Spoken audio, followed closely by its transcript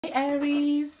Hey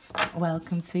Aries,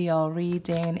 welcome to your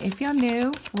reading. If you're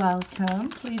new, welcome.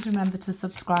 Please remember to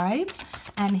subscribe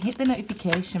and hit the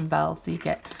notification bell so you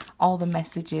get all the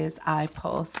messages I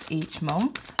post each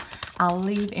month. I'll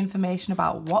leave information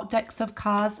about what decks of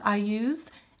cards I use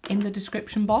in the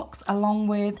description box, along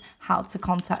with how to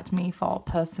contact me for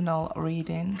personal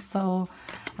readings. So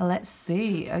let's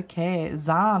see. Okay,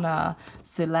 Zana,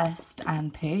 Celeste,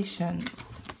 and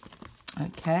Patience.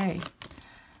 Okay.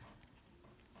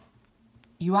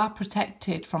 You are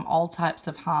protected from all types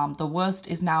of harm. The worst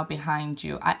is now behind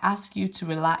you. I ask you to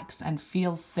relax and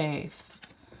feel safe.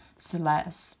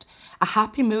 Celeste. A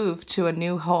happy move to a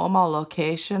new home or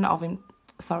location of...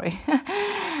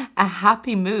 A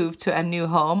happy move to a new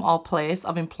home or place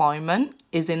of employment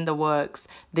is in the works.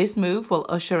 This move will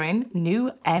usher in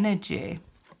new energy.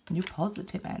 New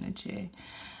positive energy.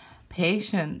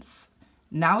 Patience.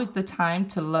 Now is the time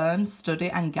to learn, study,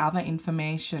 and gather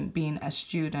information, being a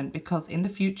student, because in the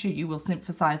future you will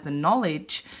synthesize the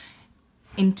knowledge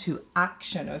into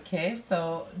action, okay?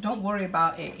 So don't worry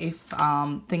about it if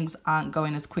things aren't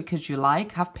going as quick as you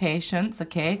like. Have patience,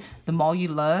 okay? The more you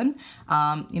learn,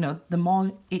 the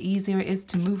more easier it is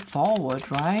to move forward,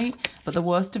 right? But the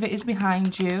worst of it is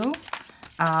behind you.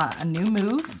 A new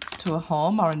move to a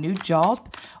home or a new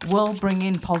job will bring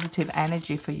in positive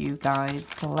energy for you guys.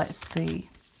 So let's see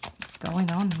what's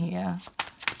going on here.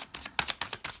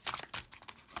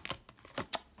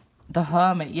 The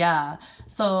Hermit, yeah.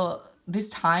 So this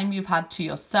time you've had to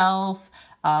yourself,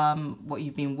 what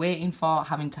you've been waiting for,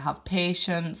 having to have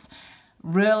patience,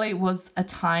 really was a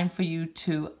time for you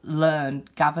to learn,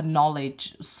 gather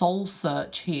knowledge, soul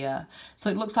search here. So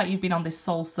it looks like you've been on this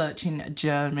soul searching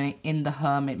journey in the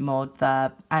Hermit mode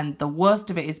there, and the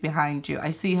worst of it is behind you. I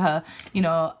see her,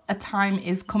 a time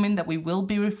is coming that we will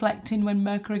be reflecting when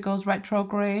Mercury goes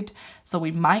retrograde. So we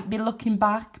might be looking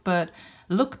back, but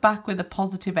look back with a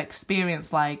positive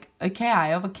experience, like, okay,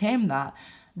 I overcame that.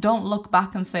 Don't look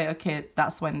back and say, okay,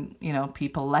 that's when,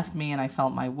 people left me and I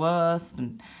felt my worst.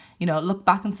 And, look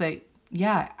back and say,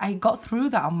 yeah, I got through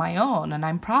that on my own and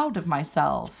I'm proud of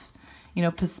myself.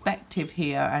 Perspective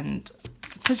here. And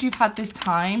because you've had this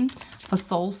time for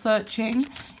soul searching,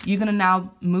 you're going to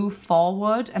now move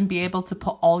forward and be able to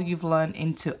put all you've learned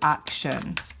into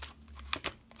action.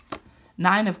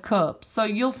 Nine of Cups. So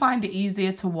you'll find it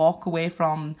easier to walk away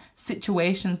from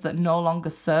situations that no longer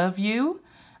serve you.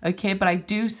 Okay, but I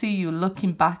do see you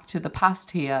looking back to the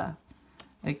past here.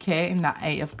 Okay, in that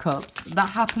Eight of Cups. That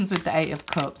happens with the Eight of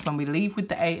Cups. When we leave with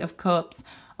the Eight of Cups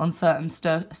on certain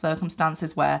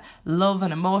circumstances where love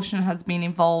and emotion has been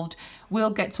involved,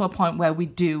 we'll get to a point where we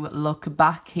do look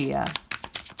back here.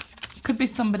 Could be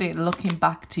somebody looking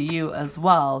back to you as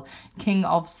well. King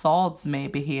of Swords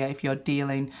maybe here if you're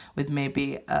dealing with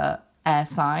maybe a air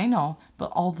sign,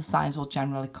 but all the signs will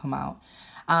generally come out.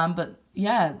 But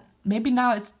yeah, maybe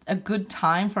now it's a good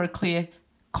time for a clear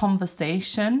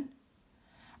conversation.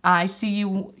 I see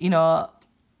you,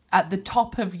 at the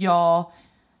top of your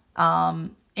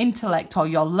intellect or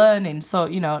your learning. So,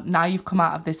 now you've come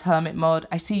out of this hermit mode.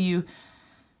 I see you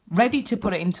ready to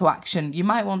put it into action. You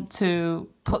might want to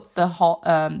put the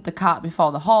cart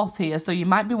before the horse here. So you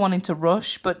might be wanting to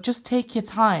rush, but just take your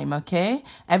time, okay?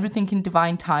 Everything in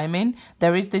divine timing.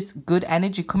 There is this good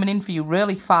energy coming in for you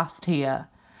really fast here.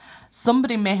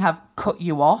 Somebody may have cut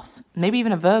you off. Maybe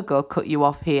even a Virgo cut you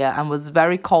off here and was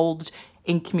very cold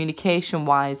in communication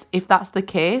wise. If that's the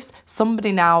case,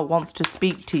 somebody now wants to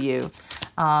speak to you.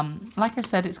 Like I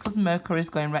said, it's because Mercury is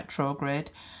going retrograde.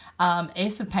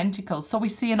 Ace of Pentacles. So we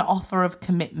see an offer of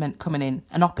commitment coming in,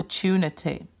 an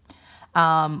opportunity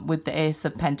with the Ace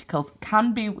of Pentacles.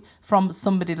 Can be from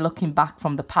somebody looking back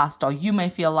from the past, or you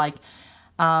may feel like,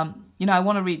 I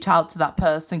want to reach out to that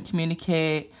person,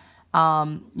 communicate,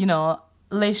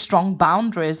 lay strong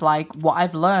boundaries, like what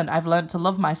I've learned to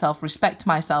love myself, respect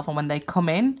myself, and when they come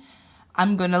in,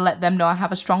 I'm going to let them know I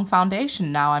have a strong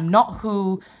foundation now. I'm not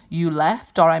who you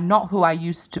left, or I'm not who I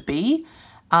used to be.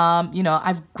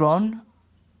 I've grown.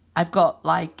 I've got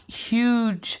like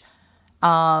huge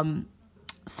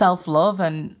self-love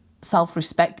and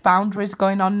self-respect boundaries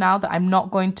going on now that I'm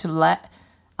not going to let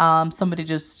somebody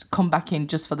just come back in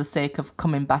just for the sake of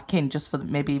coming back in, just for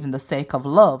maybe even the sake of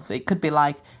love. It could be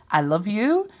like, I love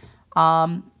you.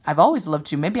 I've always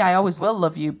loved you. Maybe I always will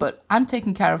love you, but I'm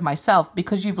taking care of myself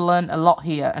because you've learned a lot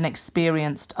here and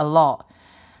experienced a lot.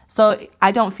 So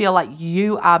I don't feel like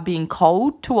you are being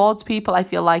cold towards people. I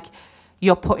feel like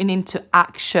you're putting into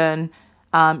action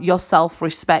your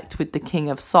self-respect with the King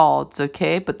of Swords,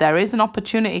 okay? But there is an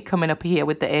opportunity coming up here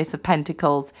with the Ace of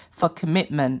Pentacles for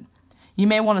commitment. You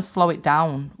may want to slow it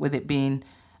down with it being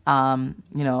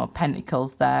you know,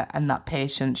 Pentacles there, and that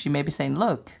patience. You may be saying,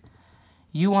 look,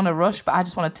 you want to rush, but I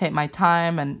just want to take my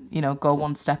time and, you know, go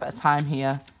one step at a time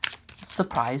here.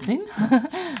 Surprising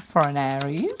for an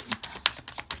Aries.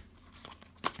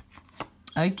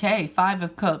 Okay, Five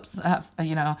of Cups,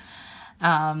 you know,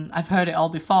 I've heard it all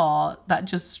before. That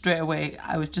just straight away,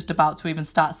 I was just about to even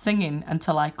start singing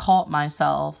until I caught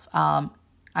myself.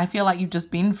 I feel like you've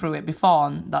just been through it before,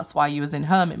 and that's why you was in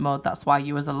hermit mode. That's why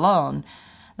you was alone.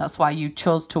 That's why you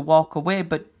chose to walk away.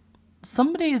 But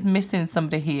somebody is missing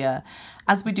somebody here.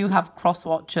 As we do have cross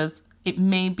watchers, it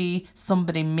may be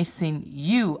somebody missing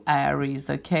you, Aries,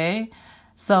 okay?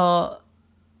 So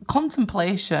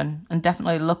contemplation and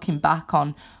definitely looking back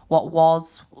on what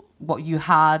was, what you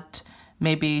had,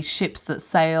 maybe ships that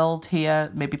sailed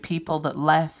here, maybe people that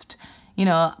left, you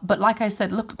know. But like I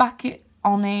said, look back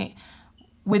on it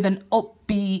with an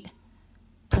upbeat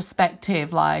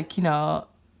perspective. Like, you know,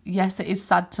 yes, it is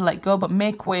sad to let go, but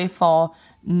make way for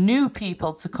new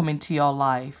people to come into your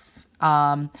life.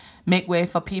 Make way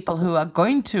for people who are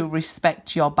going to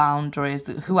respect your boundaries,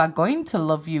 who are going to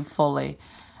love you fully,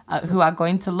 who are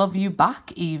going to love you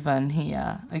back even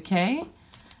here, okay?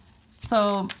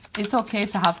 So it's okay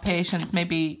to have patience.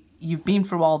 Maybe you've been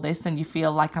through all this and you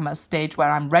feel like I'm at a stage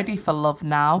where I'm ready for love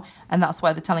now, and that's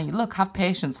why they're telling you, look, have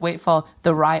patience, wait for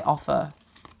the right offer.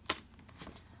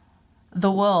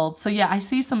 The World. So yeah, I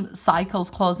see some cycles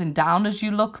closing down as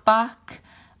you look back.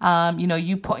 You know,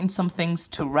 you putting some things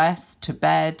to rest, to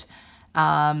bed,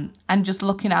 and just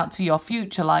looking out to your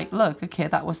future like, look, okay,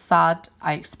 that was sad,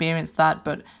 I experienced that,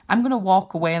 but I'm going to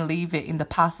walk away and leave it in the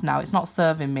past now. It's not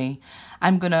serving me.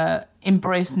 I'm going to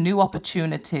embrace new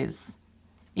opportunities,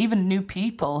 even new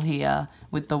people here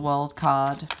with the World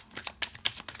card.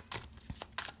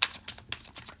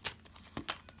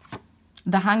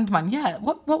 The Hanged Man. Yeah,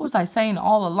 what was I saying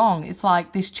all along? It's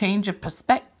like this change of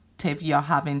perspective you're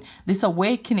having, this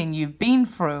awakening you've been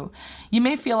through. You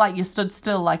may feel like you stood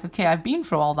still, like, okay, I've been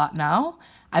through all that now.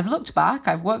 I've looked back,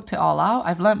 I've worked it all out,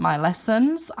 I've learnt my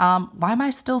lessons. Why am I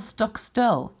still stuck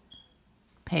still?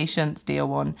 Patience, dear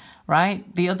one, right?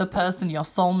 The other person, your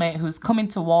soulmate who's coming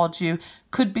towards you,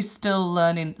 could be still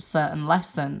learning certain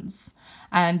lessons.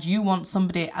 And you want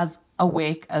somebody as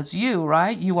awake as you,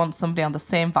 right? You want somebody on the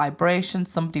same vibration,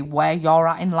 somebody where you're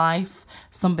at in life,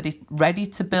 somebody ready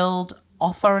to build,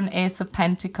 offer an Ace of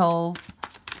Pentacles.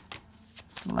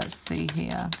 So let's see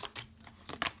here.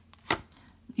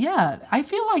 Yeah, I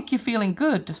feel like you're feeling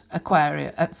good,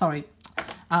 Aquarius.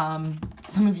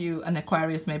 Some of you, an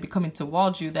Aquarius may be coming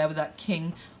towards you there with that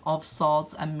King of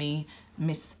Swords and me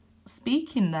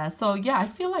misspeaking there. So yeah, I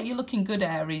feel like you're looking good,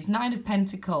 Aries. Nine of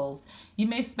Pentacles. You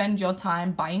may spend your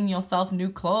time buying yourself new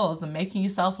clothes and making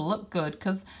yourself look good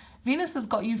because Venus has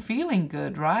got you feeling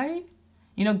good, right?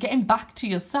 You know, getting back to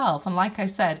yourself. And like I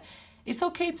said, it's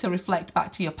okay to reflect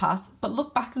back to your past, but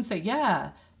look back and say,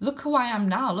 yeah, look who I am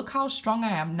now. Look how strong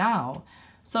I am now.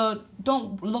 So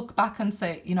don't look back and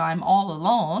say, you know, I'm all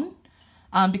alone.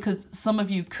 Because some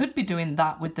of you could be doing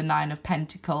that with the Nine of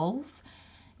Pentacles.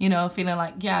 You know, feeling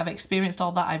like, yeah, I've experienced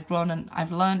all that. I've grown and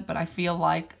I've learned, but I feel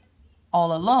like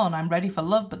all alone. I'm ready for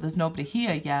love, but there's nobody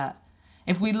here yet.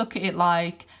 If we look at it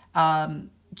like,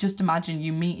 just imagine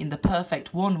you meeting the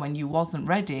perfect one when you wasn't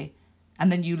ready,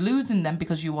 and then you losing them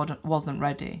because you wasn't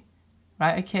ready,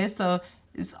 right? Okay, so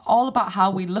it's all about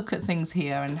how we look at things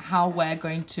here and how we're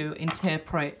going to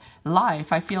interpret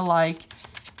life. I feel like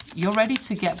you're ready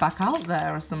to get back out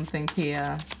there or something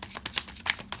here.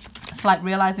 It's like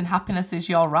realizing happiness is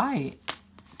your right.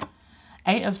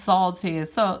 Eight of Swords here.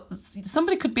 So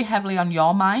somebody could be heavily on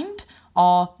your mind,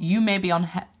 or you may be on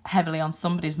heavily on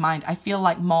somebody's mind. I feel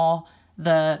like more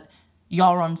that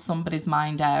you're on somebody's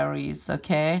mind, Aries,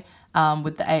 okay?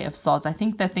 With the Eight of Swords. I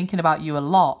think they're thinking about you a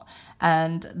lot.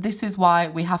 And this is why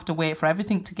we have to wait for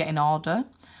everything to get in order.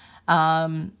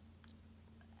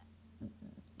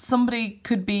 Somebody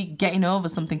could be getting over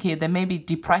something here. They may be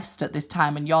depressed at this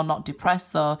time and you're not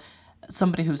depressed. So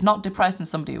somebody who's not depressed and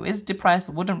somebody who is depressed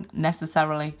wouldn't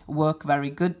necessarily work very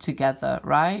good together,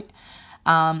 right?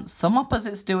 Some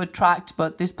opposites do attract,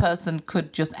 but this person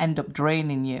could just end up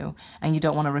draining you and you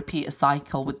don't want to repeat a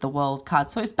cycle with the World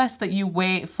card. So it's best that you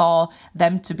wait for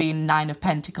them to be in Nine of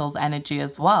Pentacles energy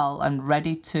as well and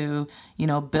ready to, you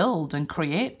know, build and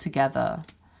create together.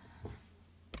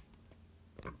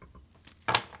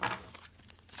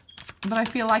 But I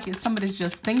feel like it's somebody's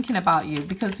just thinking about you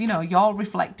because, you know, you're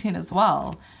reflecting as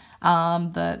well.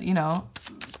 That, you know,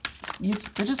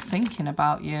 they're just thinking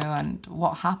about you and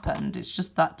what happened. It's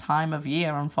just that time of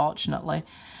year, unfortunately.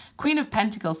 Queen of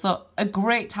Pentacles. So a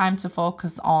great time to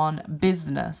focus on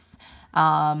business,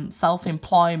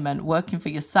 self-employment, working for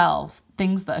yourself.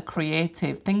 things that are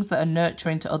creative, things that are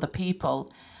nurturing to other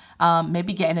people.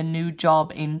 Maybe getting a new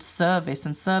job in service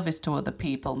and service to other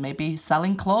people, maybe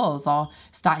selling clothes or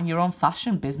starting your own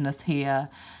fashion business here.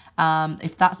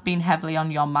 If that's been heavily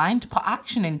on your mind, put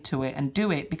action into it and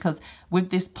do it, because with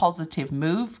this positive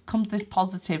move comes this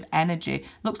positive energy.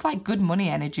 Looks like good money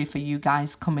energy for you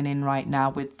guys coming in right now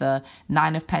with the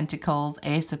Nine of Pentacles,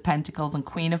 Ace of Pentacles and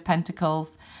Queen of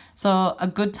Pentacles. So a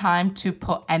good time to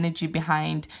put energy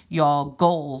behind your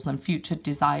goals and future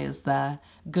desires there.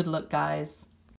 Good luck, guys.